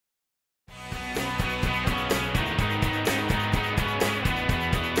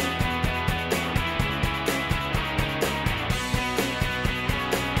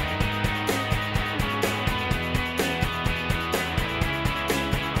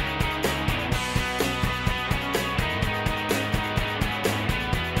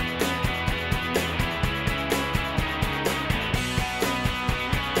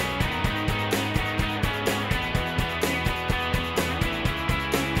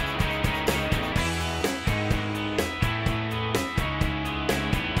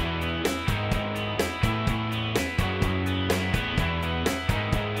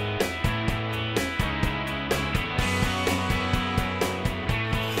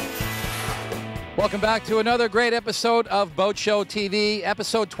Welcome back to another great episode of Boat Show TV,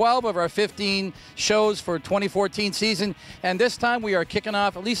 episode 12 of our 15 shows for 2014 season. And this time we are kicking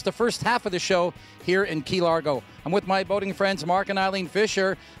off at least the first half of the show here in Key Largo. I'm with my boating friends Mark and Eileen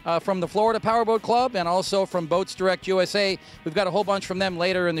Fischer from the Florida Powerboat Club and also from Boats Direct USA. We've got a whole bunch from them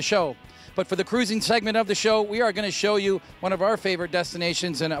later in the show. But for the cruising segment of the show, we are going to show you one of our favorite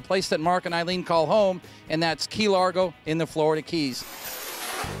destinations and a place that Mark and Eileen call home, and that's Key Largo in the Florida Keys.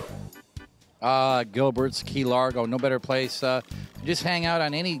 Gilbert's Key Largo, no better place to just hang out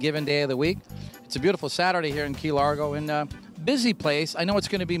on any given day of the week. It's a beautiful Saturday here in Key Largo, and busy place. I know it's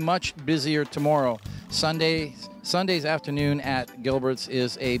going to be much busier tomorrow. Sunday's afternoon at Gilbert's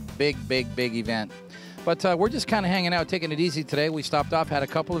is a big event. But we're just kind of hanging out, taking it easy today. We stopped off, had a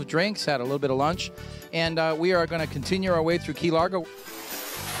couple of drinks, had a little bit of lunch, and we are going to continue our way through Key Largo.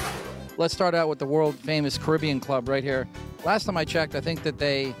 Let's start out with the world-famous Caribbean Club right here. Last time I checked, I think that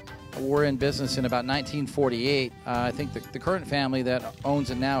they were in business in about 1948. I think the current family that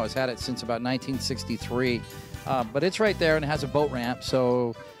owns it now has had it since about 1963. But it's right there, and it has a boat ramp,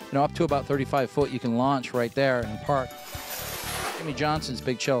 so up to about 35 foot you can launch right there and park. Jimmy Johnson's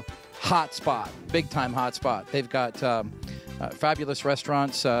Big Chill hot spot, big-time hot spot. They've got fabulous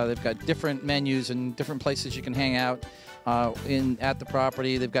restaurants. They've got different menus and different places you can hang out at the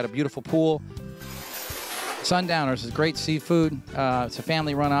property. They've got a beautiful pool. Sundowners is great seafood. It's a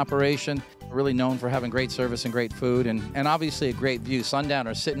family-run operation, really known for having great service and great food, and obviously a great view.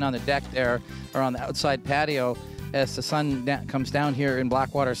 Sundowners sitting on the deck there or on the outside patio as the sun comes down here in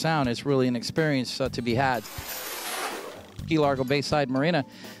Blackwater Sound is really an experience to be had. Key Largo Bayside Marina.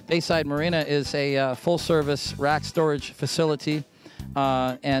 Bayside Marina is a full-service rack storage facility,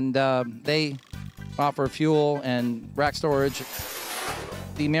 and they offer fuel and rack storage.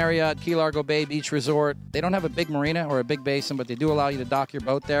 The Marriott Key Largo Bay Beach Resort. They don't have a big marina or a big basin, but they do allow you to dock your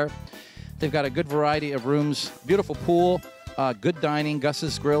boat there. They've got a good variety of rooms, beautiful pool, good dining.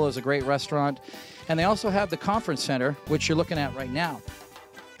 Gus's Grill is a great restaurant. And they also have the conference center, which you're looking at right now.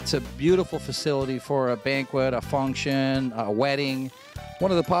 It's a beautiful facility for a banquet, a function, a wedding.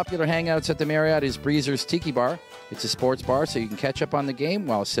 One of the popular hangouts at the Marriott is Breezer's Tiki Bar. It's a sports bar, so you can catch up on the game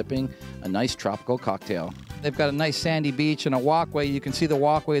while sipping a nice tropical cocktail. They've got a nice sandy beach and a walkway. You can see the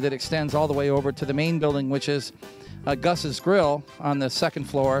walkway that extends all the way over to the main building, which is Gus's Grill on the second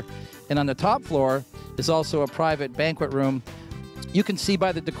floor. And on the top floor is also a private banquet room. You can see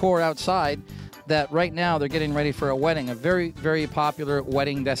by the decor outside that right now they're getting ready for a wedding, a very, very popular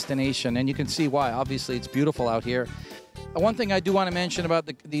wedding destination. And you can see why. Obviously, it's beautiful out here. One thing I do want to mention about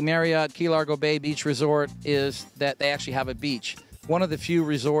the Marriott Key Largo Bay Beach Resort is that they actually have a beach. One of the few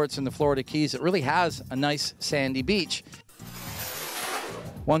resorts in the Florida Keys that really has a nice sandy beach.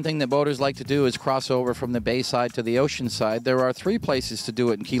 One thing that boaters like to do is cross over from the Bayside to the ocean side. There are 3 places to do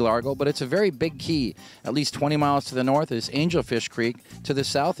it in Key Largo, but it's a very big key. At least 20 miles to the north is Angelfish Creek. To the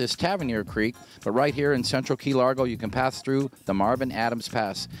south is Tavernier Creek. But right here in central Key Largo, you can pass through the Marvin Adams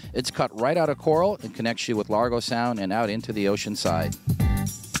Pass. It's cut right out of coral and connects you with Largo Sound and out into the ocean side.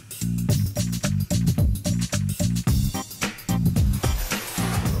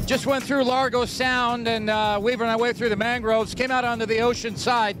 Just went through Largo Sound and weaving our way through the mangroves, came out onto the ocean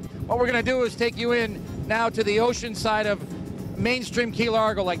side. What we're going to do is take you in now to the ocean side of mainstream Key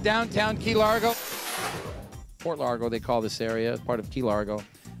Largo, like downtown Key Largo. Port Largo, they call this area, part of Key Largo.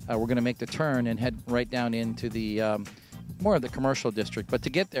 We're going to make the turn and head right down into the more of the commercial district. But to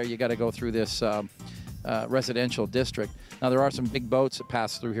get there, you got to go through this residential district. Now, there are some big boats that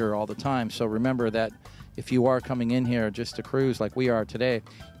pass through here all the time, so remember that if you are coming in here just to cruise like we are today,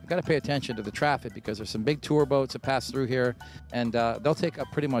 you've got to pay attention to the traffic because there's some big tour boats that pass through here, and they'll take up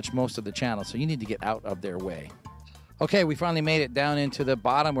pretty much most of the channel, so you need to get out of their way. Okay, we finally made it down into the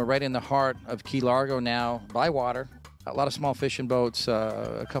bottom. We're right in the heart of Key Largo now, by water. A lot of small fishing boats,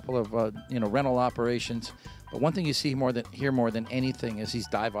 a couple of rental operations. But one thing you see here more than anything is these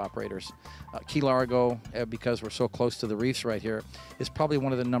dive operators. Key Largo, because we're so close to the reefs right here, is probably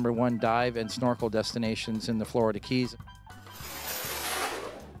one of the #1 dive and snorkel destinations in the Florida Keys.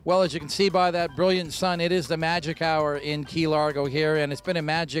 Well, as you can see by that brilliant sun, it is the magic hour in Key Largo here, and it's been a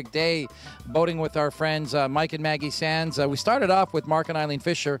magic day boating with our friends Mike and Maggie Sands. We started off with Mark and Eileen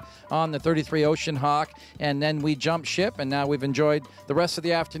Fischer on the 33 Ocean Hawk, and then we jumped ship, and now we've enjoyed the rest of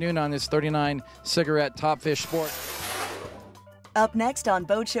the afternoon on this 39 cigarette Topfish Sport. Up next on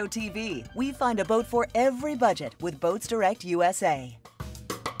Boat Show TV, we find a boat for every budget with Boats Direct USA.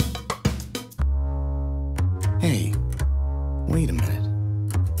 Hey, wait a minute.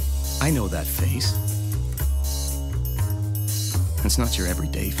 I know that face. It's not your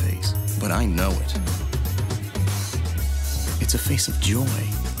everyday face, but I know it. It's a face of joy,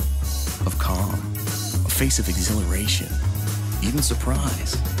 of calm, a face of exhilaration, even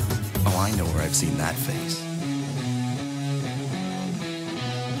surprise. Oh, I know where I've seen that face.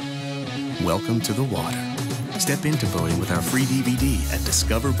 Welcome to the water. Step into boating with our free DVD at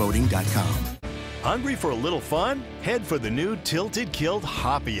discoverboating.com. Hungry for a little fun? Head for the new Tilted Kilt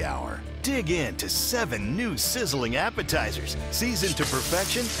Hoppy Hour. Dig in to 7 new sizzling appetizers, seasoned to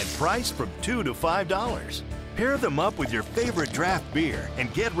perfection and priced from $2 to $5. Pair them up with your favorite draft beer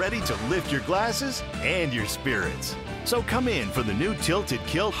and get ready to lift your glasses and your spirits. So come in for the new Tilted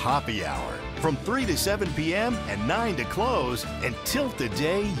Kilt Hoppy Hour from 3 to 7 p.m. and 9 to close, and tilt the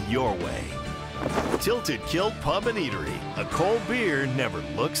day your way. Tilted Kilt Pub and Eatery. A cold beer never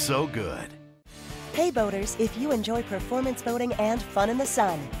looks so good. Hey boaters, if you enjoy performance boating and fun in the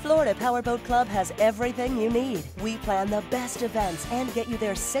sun, Florida Powerboat Club has everything you need. We plan the best events and get you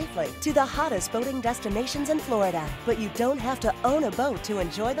there safely to the hottest boating destinations in Florida. But you don't have to own a boat to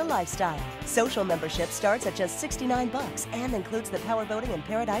enjoy the lifestyle. Social membership starts at just $69 and includes the Powerboating in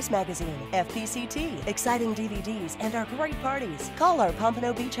Paradise magazine, FPCT, exciting DVDs, and our great parties. Call our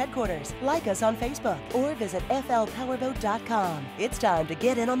Pompano Beach headquarters, like us on Facebook, or visit flpowerboat.com. It's time to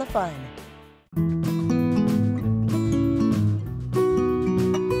get in on the fun.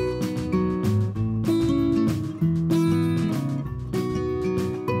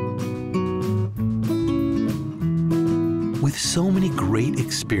 With so many great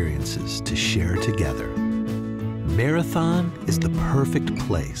experiences to share together, Marathon is the perfect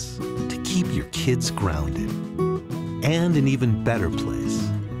place to keep your kids grounded and an even better place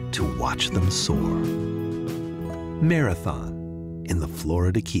to watch them soar. Marathon in the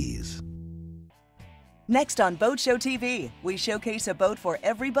Florida Keys. Next on Boat Show TV, we showcase a boat for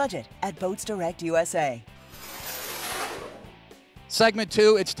every budget at Boats Direct USA. Segment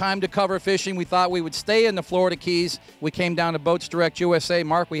 2, it's time to cover fishing. We thought we would stay in the Florida Keys. We came down to Boats Direct USA.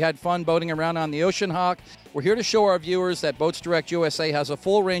 Mark, we had fun boating around on the Ocean Hawk. We're here to show our viewers that Boats Direct USA has a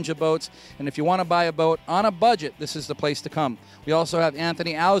full range of boats, and if you want to buy a boat on a budget, this is the place to come. We also have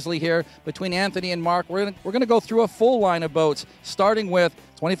Anthony Ously here. Between Anthony and Mark, we're going to go through a full line of boats, starting with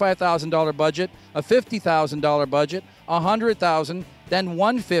 $25,000 budget, a $50,000 budget, $100,000, then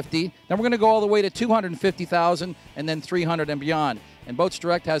 $150,000. Then we're going to go all the way to $250,000, and then $300,000 and beyond. And Boats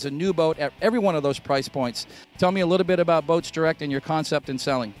Direct has a new boat at every one of those price points. Tell me a little bit about Boats Direct and your concept in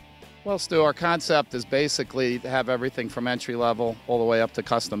selling. Well, Stu, our concept is basically to have everything from entry level all the way up to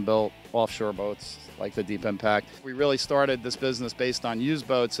custom built offshore boats like the Deep Impact. We really started this business based on used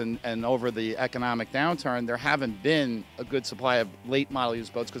boats, and over the economic downturn, there haven't been a good supply of late model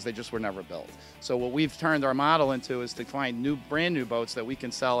used boats because they just were never built. So what we've turned our model into is to find brand new boats that we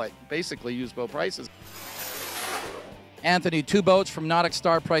can sell at basically used boat prices. Anthony, 2 boats from Nautic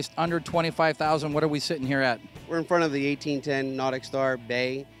Star priced under $25,000. What are we sitting here at? We're in front of the 1810 Nautic Star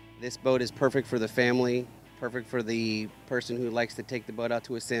Bay. This boat is perfect for the family, perfect for the person who likes to take the boat out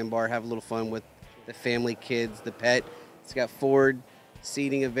to a sandbar, have a little fun with the family, kids, the pet. It's got forward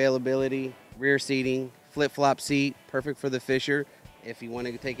seating availability, rear seating, flip-flop seat, perfect for the fisher. If you want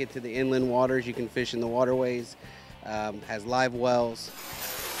to take it to the inland waters, you can fish in the waterways. Has live wells.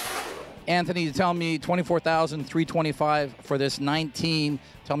 Anthony, you tell me $24,325 for this 19.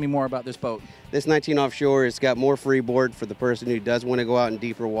 Tell me more about this boat. This 19 offshore has got more freeboard for the person who does want to go out in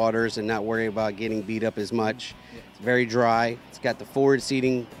deeper waters and not worry about getting beat up as much. It's very dry. It's got the forward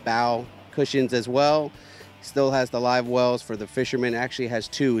seating bow cushions as well. Still has the live wells for the fishermen. Actually has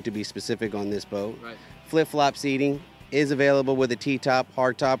 2 to be specific on this boat. Right. Flip-flop seating is available with a T-top,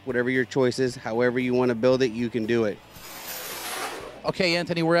 hardtop, whatever your choice is. However you want to build it, you can do it. Okay,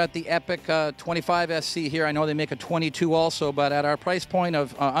 Anthony, we're at the Epic 25 SC here. I know they make a 22 also, but at our price point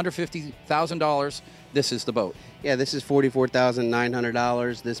of under $50,000, this is the boat. Yeah, this is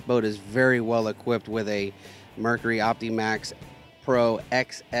 $44,900. This boat is very well equipped with a Mercury OptiMax Pro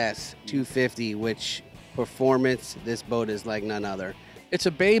XS 250, which performance, this boat is like none other. It's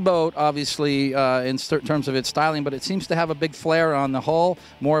a bay boat, obviously, in terms of its styling, but it seems to have a big flare on the hull,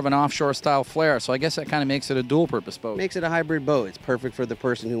 more of an offshore-style flare. So I guess that kind of makes it a dual-purpose boat. Makes it a hybrid boat. It's perfect for the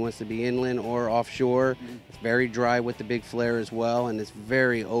person who wants to be inland or offshore. It's very dry with the big flare as well, and it's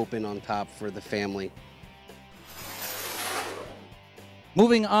very open on top for the family.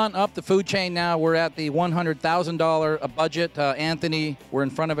 Moving on up the food chain now, we're at the $100,000 budget. Anthony, we're in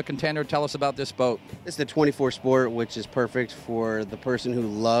front of a contender. Tell us about this boat. It's the 24 Sport, which is perfect for the person who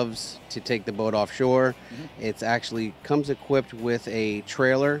loves to take the boat offshore. It's actually comes equipped with a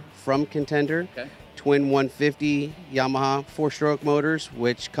trailer from Contender, twin 150 Yamaha 4-stroke motors,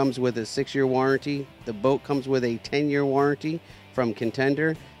 which comes with a 6-year warranty. The boat comes with a 10-year warranty from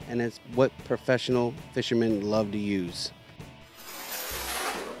Contender, and it's what professional fishermen love to use.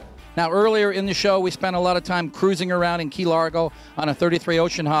 Now, earlier in the show, we spent a lot of time cruising around in Key Largo on a 33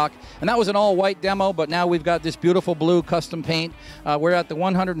 Ocean Hawk, and that was an all-white demo, but now we've got this beautiful blue custom paint. We're at the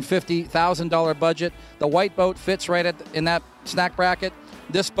 $150,000 budget. The white boat fits right in that snack bracket.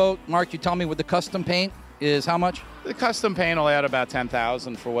 This boat, Mark, you tell me, with the custom paint is how much? The custom paint will add about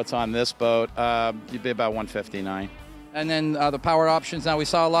 $10,000 for what's on this boat. You'd be about $159,000. And then the power options. Now, we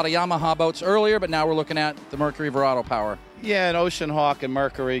saw a lot of Yamaha boats earlier, but now we're looking at the Mercury Verado power. Yeah, and Ocean Hawk and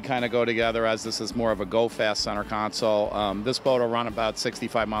Mercury kind of go together, as this is more of a go-fast center console. This boat will run about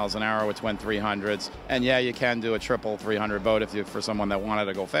 65 miles an hour with twin 300s. And yeah, you can do a triple 300 boat for someone that wanted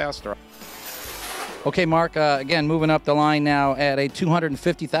to go faster. Okay, Mark, again, moving up the line now at a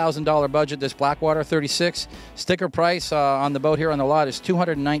 $250,000 budget, this Blackwater 36. Sticker price on the boat here on the lot is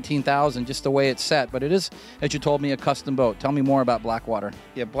 $219,000, just the way it's set. But it is, as you told me, a custom boat. Tell me more about Blackwater.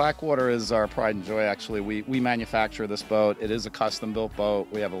 Yeah, Blackwater is our pride and joy, actually. We manufacture this boat. It is a custom-built boat.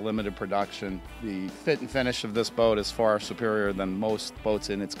 We have a limited production. The fit and finish of this boat is far superior than most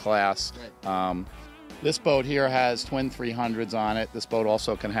boats in its class. Right. This boat here has twin 300s on it. This boat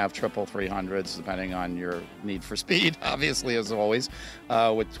also can have triple 300s, depending on your need for speed, obviously, as always.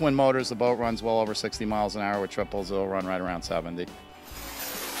 With twin motors, the boat runs well over 60 miles an hour. With triples, it'll run right around 70.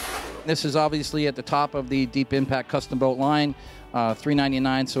 This is obviously at the top of the Deep Impact custom boat line,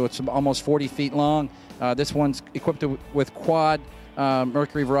 $399, so it's almost 40 feet long. This one's equipped with quad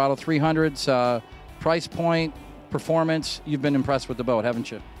Mercury Verado 300s. Price point, performance, you've been impressed with the boat,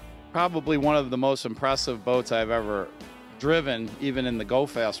 haven't you? Probably one of the most impressive boats I've ever driven, even in the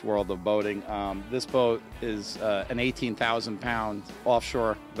go-fast world of boating. This boat is an 18,000-pound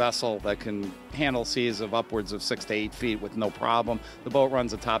offshore vessel that can handle seas of upwards of 6 to 8 feet with no problem. The boat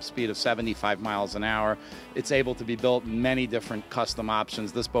runs a top speed of 75 miles an hour. It's able to be built in many different custom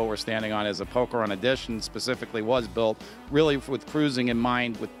options. This boat we're standing on is a poker-on edition, specifically was built really with cruising in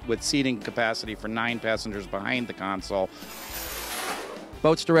mind, with seating capacity for 9 passengers behind the console.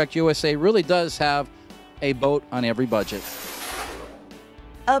 Boats Direct USA really does have a boat on every budget.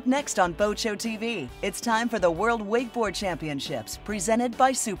 Up next on Boat Show TV, it's time for the World Wakeboard Championships, presented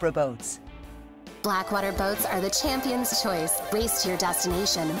by Supra Boats. Blackwater boats are the champion's choice. Race to your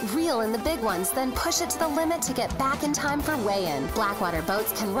destination, reel in the big ones, then push it to the limit to get back in time for weigh-in. Blackwater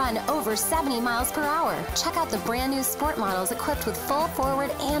boats can run over 70 miles per hour. Check out the brand new sport models equipped with full forward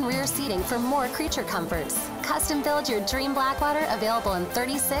and rear seating for more creature comforts. Custom build your dream Blackwater, available in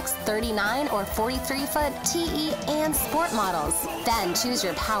 36, 39, or 43-foot TE and sport models. Then choose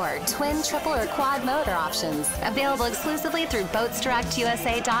your power, twin, triple, or quad motor options. Available exclusively through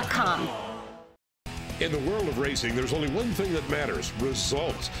boatsdirectusa.com. In the world of racing, there's only one thing that matters: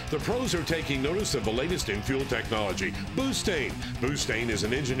 results. The pros are taking notice of the latest in fuel technology, Boostane. Boostane is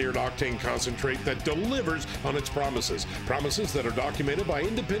an engineered octane concentrate that delivers on its promises. Promises that are documented by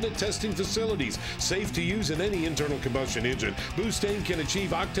independent testing facilities. Safe to use in any internal combustion engine, Boostane can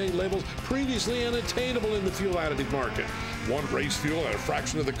achieve octane levels previously unattainable in the fuel additive market. Want race fuel at a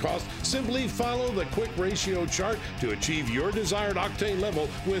fraction of the cost? Simply follow the quick ratio chart to achieve your desired octane level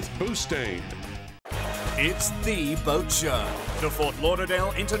with Boostane. It's the Boat Show, the Fort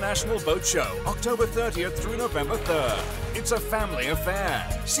Lauderdale International Boat Show, October 30th through November 3rd. It's a family affair.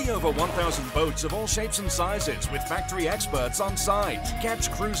 See over 1,000 boats of all shapes and sizes with factory experts on site.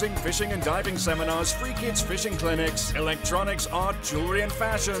 Catch cruising, fishing and diving seminars, free kids fishing clinics, electronics, art, jewelry and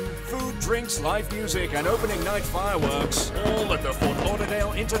fashion, food, drinks, live music and opening night fireworks. All at the Fort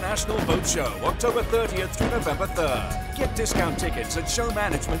Lauderdale International Boat Show, October 30th through November 3rd. Get discount tickets at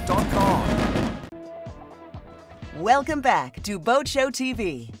showmanagement.com. Welcome back to Boat Show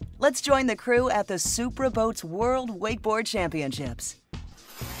TV. Let's join the crew at the Supra Boats World Wakeboard Championships.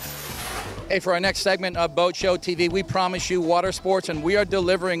 Hey, for our next segment of Boat Show TV, we promise you water sports, and we are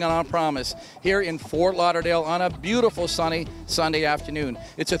delivering on our promise here in Fort Lauderdale on a beautiful sunny Sunday afternoon.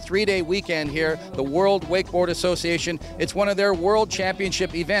 It's a 3-day weekend here, the World Wakeboard Association. It's one of their World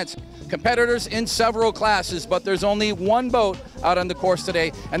Championship events. Competitors in several classes, but there's only one boat out on the course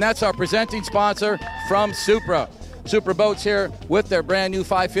today, and that's our presenting sponsor from Supra. Supra Boats here with their brand new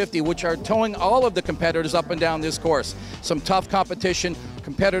 550, which are towing all of the competitors up and down this course. Some tough competition,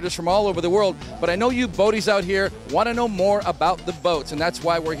 competitors from all over the world, but I know you boaties out here want to know more about the boats, and that's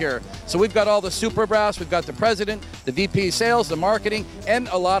why we're here. So we've got all the Supra brass, we've got the president, the VP sales, the marketing, and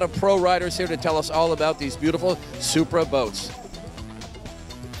a lot of pro riders here to tell us all about these beautiful Supra boats.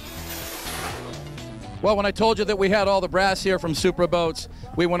 Well, when I told you that we had all the brass here from Supra Boats,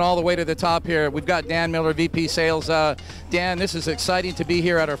 we went all the way to the top here. We've got Dan Miller, VP Sales. Dan, this is exciting to be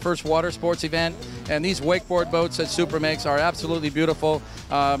here at our first water sports event, and these wakeboard boats that Supra makes are absolutely beautiful.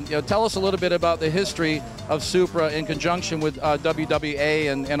 Tell us a little bit about the history of Supra in conjunction with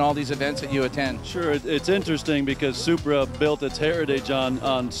WWA and all these events that you attend. Sure, it's interesting because Supra built its heritage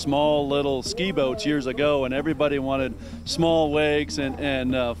on small little ski boats years ago, and everybody wanted small wakes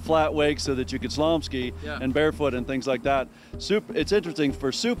and flat wakes so that you could slalom ski and barefoot and things like that. It's interesting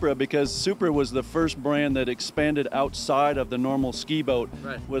for Supra because Supra was the first brand that expanded outside of the normal ski boat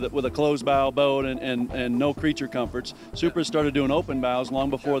with a closed bow boat and no creature comforts. Supra started doing open bows long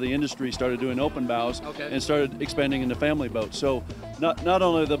before the industry started doing open bows and started expanding into family boats. So not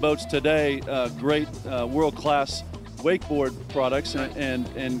only the boats today great world-class wakeboard products,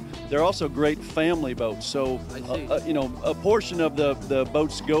 and they're also great family boats. So a portion of the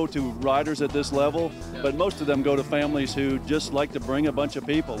boats go to riders at this level, but most of them go to families who just like to bring a bunch of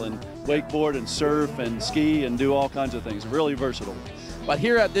people and wakeboard and surf and ski and do all kinds of things. Really versatile. But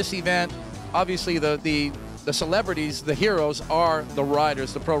here at this event, obviously the celebrities, the heroes, are the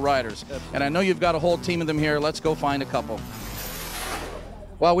riders, the pro riders. And I know you've got a whole team of them here. Let's go find a couple.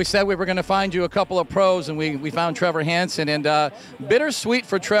 Well, we said we were going to find you a couple of pros, and we found Trevor Hansen. And bittersweet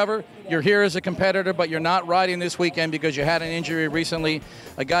for Trevor. You're here as a competitor, but you're not riding this weekend because you had an injury recently.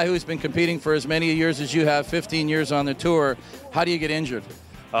 A guy who's been competing for as many years as you have, 15 years on the tour. How do you get injured?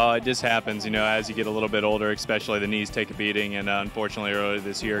 Oh, it just happens, as you get a little bit older, especially the knees take a beating. And unfortunately, earlier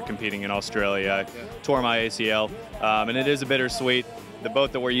this year, competing in Australia, I tore my ACL. And it is a bittersweet. The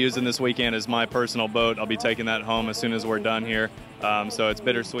boat that we're using this weekend is my personal boat. I'll be taking that home as soon as we're done here. So it's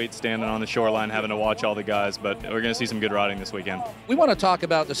bittersweet standing on the shoreline, having to watch all the guys, but we're going to see some good riding this weekend. We want to talk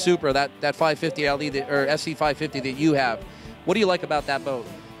about the Supra, that 550 LD or SC 550 that you have. What do you like about that boat?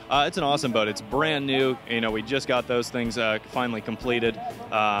 It's an awesome boat. It's brand new. We just got those things finally completed.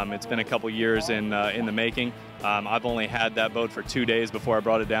 It's been a couple years in the making. I've only had that boat for 2 days before I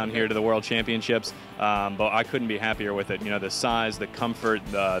brought it down here to the World Championships, but I couldn't be happier with it. The size, the comfort,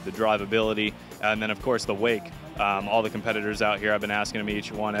 the drivability, and then of course the wake. All the competitors out here, I've been asking them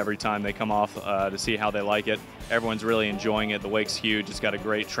each one every time they come off to see how they like it. Everyone's really enjoying it. The wake's huge. It's got a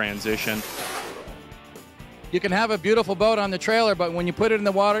great transition. You can have a beautiful boat on the trailer, but when you put it in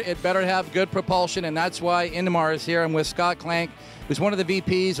the water, it better have good propulsion, and that's why Indmar is here. I'm with Scott Clank, who's one of the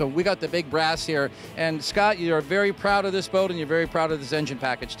VPs. We got the big brass here. And Scott, you're very proud of this boat, and you're very proud of this engine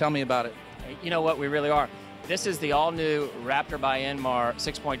package. Tell me about it. You know what? We really are. This is the all-new Raptor by Indmar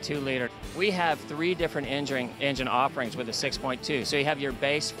 6.2 liter. We have 3 different engine offerings with the 6.2. So you have your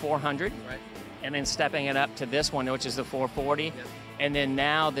base 400, and then stepping it up to this one, which is the 440. And then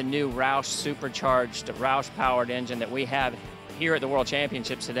now the new Roush supercharged, Roush-powered engine that we have here at the World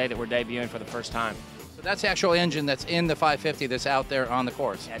Championships today that we're debuting for the first time. So that's the actual engine that's in the 550 that's out there on the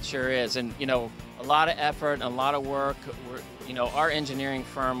course. That sure is. And, a lot of effort and a lot of work. Our engineering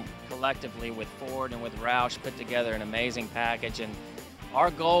firm collectively with Ford and with Roush put together an amazing package. And our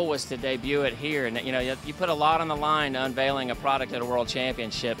goal was to debut it here. And, you put a lot on the line unveiling a product at a World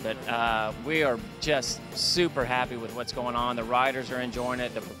Championship, but we are just super happy with what's going on. The riders are enjoying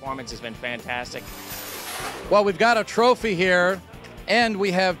it. The performance has been fantastic. Well, we've got a trophy here, and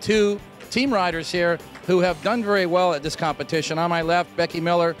we have 2 team riders here who have done very well at this competition. On my left, Becky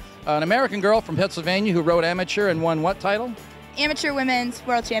Miller, an American girl from Pennsylvania who rode amateur and won what title? Amateur Women's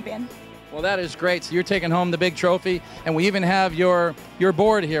World Champion. Well, that is great. So you're taking home the big trophy, and we even have your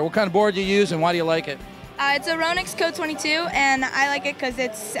board here. What kind of board do you use, and why do you like it? It's a Ronix Code 22, and I like it because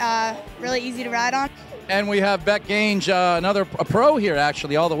it's really easy to ride on. And we have Beck Gange, a pro here,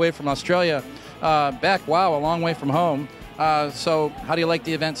 actually, all the way from Australia. Beck, wow, a long way from home. So how do you like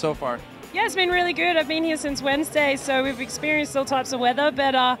the event so far? Yeah, it's been really good. I've been here since Wednesday, so we've experienced all types of weather,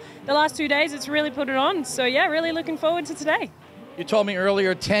 but the last 2 days it's really put it on. So yeah, really looking forward to today. You told me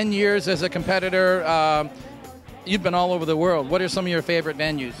earlier 10 years as a competitor. You've been all over the world. What are some of your favorite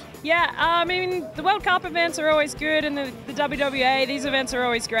venues? Yeah, I mean, the World Cup events are always good, and the WWA, these events are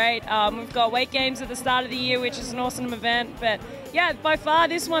always great. We've got weight games at the start of the year, which is an awesome event. But yeah, by far,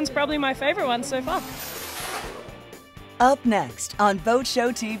 this one's probably my favorite one so far. Up next on Boat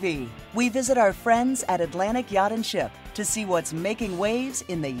Show TV, we visit our friends at Atlantic Yacht and Ship to see what's making waves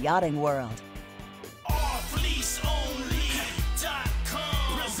in the yachting world.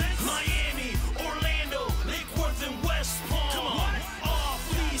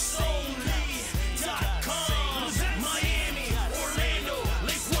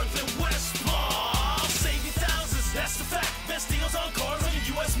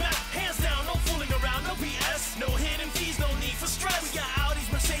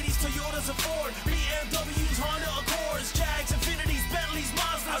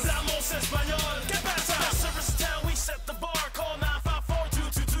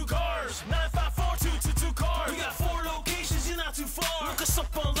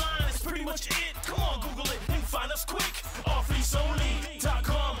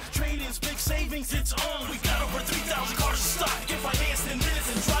 It's on. We got over 3,000 cars in stock. Get financed in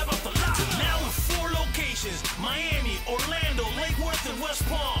minutes and drive up the lot. Now with 4 locations: Miami, Orlando, Lake Worth, and West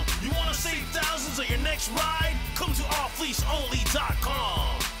Palm. You want to save thousands on your next ride? Come to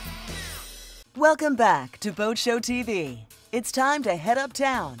offleaseonly.com. Welcome back to Boat Show TV. It's time to head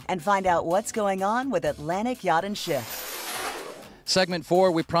uptown and find out what's going on with Atlantic Yacht and Ship. Segment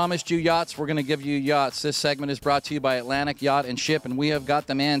 4, we promised you yachts. We're going to give you yachts. This segment is brought to you by Atlantic Yacht and Ship, and we have got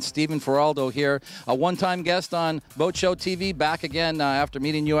the man, Stephen Faraldo, here, a one-time guest on Boat Show TV, back again after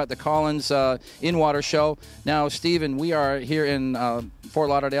meeting you at the Collins in-water show. Now, Stephen, we are here in Fort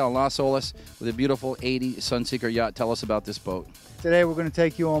Lauderdale and Las Olas with a beautiful 80 Sunseeker yacht. Tell us about this boat. Today, we're going to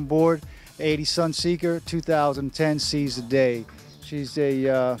take you on board 80 Sunseeker 2010 Seas a Day. She's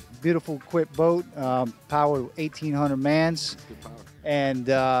a beautiful equipped boat, powered 1,800 mans. And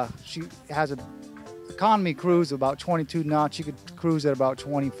she has an economy cruise of about 22 knots. She could cruise at about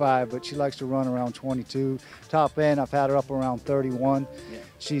 25, but she likes to run around 22. Top end, I've had her up around 31. Yeah.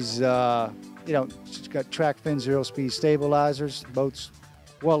 She's, she's got track fin, 0-speed stabilizers. Boat's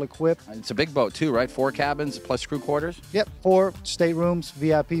well equipped. It's a big boat too, right? 4 cabins plus crew quarters? Yep, 4 staterooms,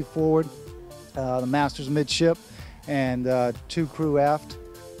 VIP forward, the master's midship, and 2 crew aft.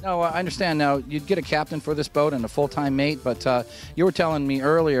 No, I understand. Now, you'd get a captain for this boat and a full-time mate, but you were telling me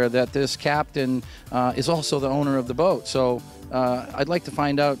earlier that this captain is also the owner of the boat. So I'd like to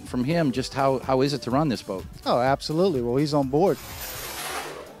find out from him just how is it to run this boat? Oh, absolutely. Well, he's on board.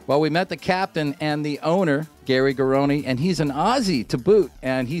 Well, we met the captain and the owner, Garry Garoni, and he's an Aussie to boot,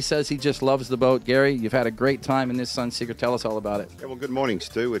 and he says he just loves the boat. Garry, you've had a great time in this Sunseeker. Tell us all about it. Yeah, well, good morning,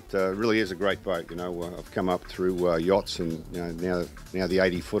 Stu. It really is a great boat. You know, I've come up through yachts, and now the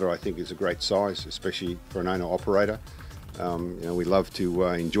 80-footer I think is a great size, especially for an owner-operator. We love to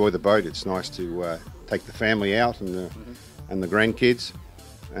enjoy the boat. It's nice to take the family out and the grandkids.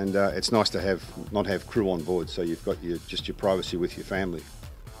 And it's nice to not have crew on board, so you've got just your privacy with your family.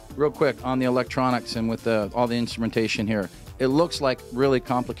 Real quick on the electronics and with all the instrumentation here, it looks like really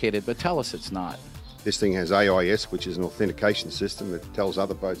complicated, but tell us it's not. This thing has AIS, which is an authentication system that tells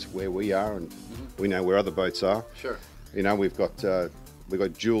other boats where we are, and we know where other boats are. Sure. You know, we've got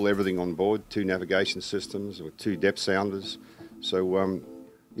dual everything on board, 2 navigation systems with 2 depth sounders. So,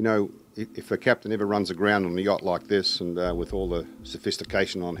 if a captain ever runs aground on a yacht like this, and with all the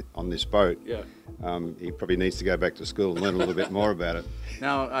sophistication on this boat, yeah. He probably needs to go back to school and learn a little bit more about it.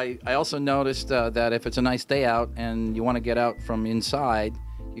 Now, I also noticed that if it's a nice day out and you want to get out from inside,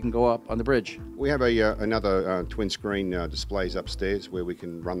 you can go up on the bridge. We have another twin screen displays upstairs where we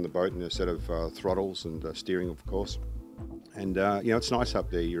can run the boat in a set of throttles and steering, of course. And it's nice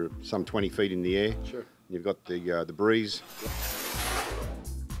up there. You're some 20 feet in the air. Sure. You've got the breeze.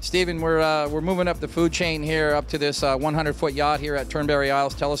 Stephen, we're moving up the food chain here up to this 100-foot yacht here at Turnberry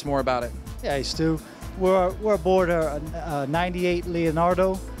Isles. Tell us more about it. Yeah, hey, Stu. We're aboard a 98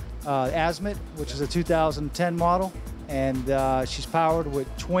 Leonardo Azimuth, which is a 2010 model, and she's powered with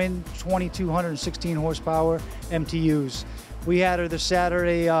twin 2,216 horsepower MTUs. We had her this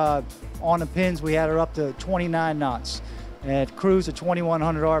Saturday on the pins. We had her up to 29 knots. At cruise at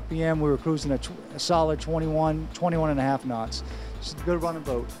 2,100 RPM, we were cruising at a solid 21 and a half knots. It's a good running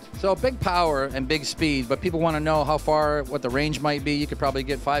boat. So big power and big speed, but people want to know what the range might be. You could probably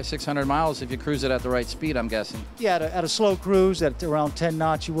get 500-600 miles if you cruise it at the right speed, I'm guessing. Yeah, at a slow cruise at around 10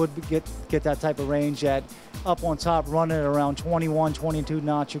 knots, you would get that type of range. Up on top, running at around 21, 22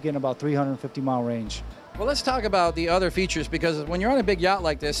 knots, you're getting about 350-mile range. Well, let's talk about the other features, because when you're on a big yacht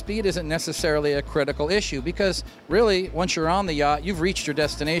like this, speed isn't necessarily a critical issue, because really, once you're on the yacht, you've reached your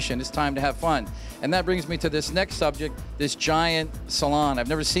destination. It's time to have fun. And that brings me to this next subject, this giant salon. I've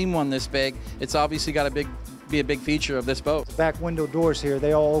never seen one this big. It's obviously got to be a big feature of this boat. The back window doors here,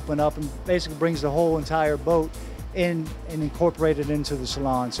 they all open up and basically brings the whole entire boat in and incorporated into the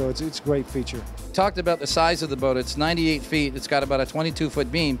salon, so it's a great feature. Talked about the size of the boat. It's 98 feet. It's got about a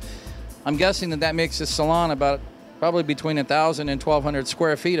 22-foot beam. I'm guessing that makes this salon about probably between 1,000 and 1,200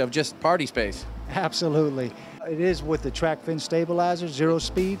 square feet of just party space. Absolutely. It is with the track fin stabilizer, 0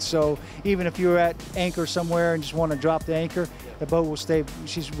 speed, so even if you're at anchor somewhere and just want to drop the anchor, the boat will stay,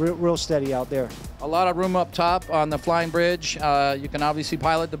 she's real steady out there. A lot of room up top on the flying bridge. You can obviously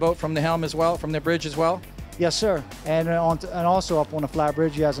pilot the boat from the helm as well, from the bridge as well. Yes, sir. And also up on the fly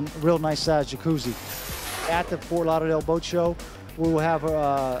bridge, he has a real nice sized jacuzzi. At the Fort Lauderdale Boat Show, we will have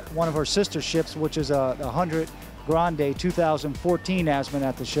one of her sister ships, which is a 100 Grande 2014 Aspen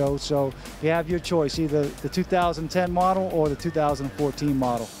at the show. So you have your choice, either the 2010 model or the 2014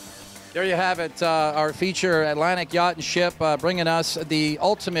 model. There you have it, our feature Atlantic Yacht and Ship, bringing us the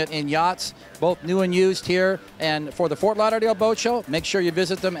ultimate in yachts, both new and used here. And for the Fort Lauderdale Boat Show, make sure you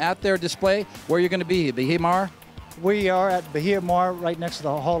visit them at their display. Where are you going to be, Bahia Mar? We are at Bahia Mar, right next to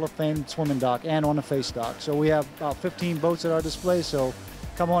the Hall of Fame swimming dock and on the face dock. So we have about 15 boats at our display, so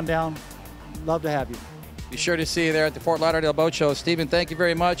come on down. Love to have you. Be sure to see you there at the Fort Lauderdale Boat Show. Stephen, thank you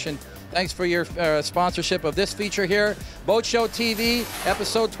very much, and thanks for your sponsorship of this feature here. Boat Show TV,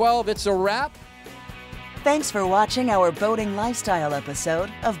 episode 12, it's a wrap. Thanks for watching our boating lifestyle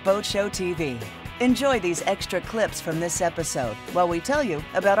episode of Boat Show TV. Enjoy these extra clips from this episode while we tell you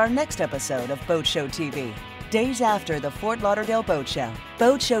about our next episode of Boat Show TV. Days after the Fort Lauderdale Boat Show,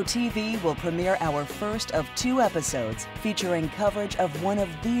 Boat Show TV will premiere our first of 2 episodes featuring coverage of one of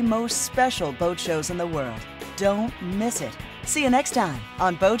the most special boat shows in the world. Don't miss it. See you next time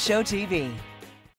on Boat Show TV.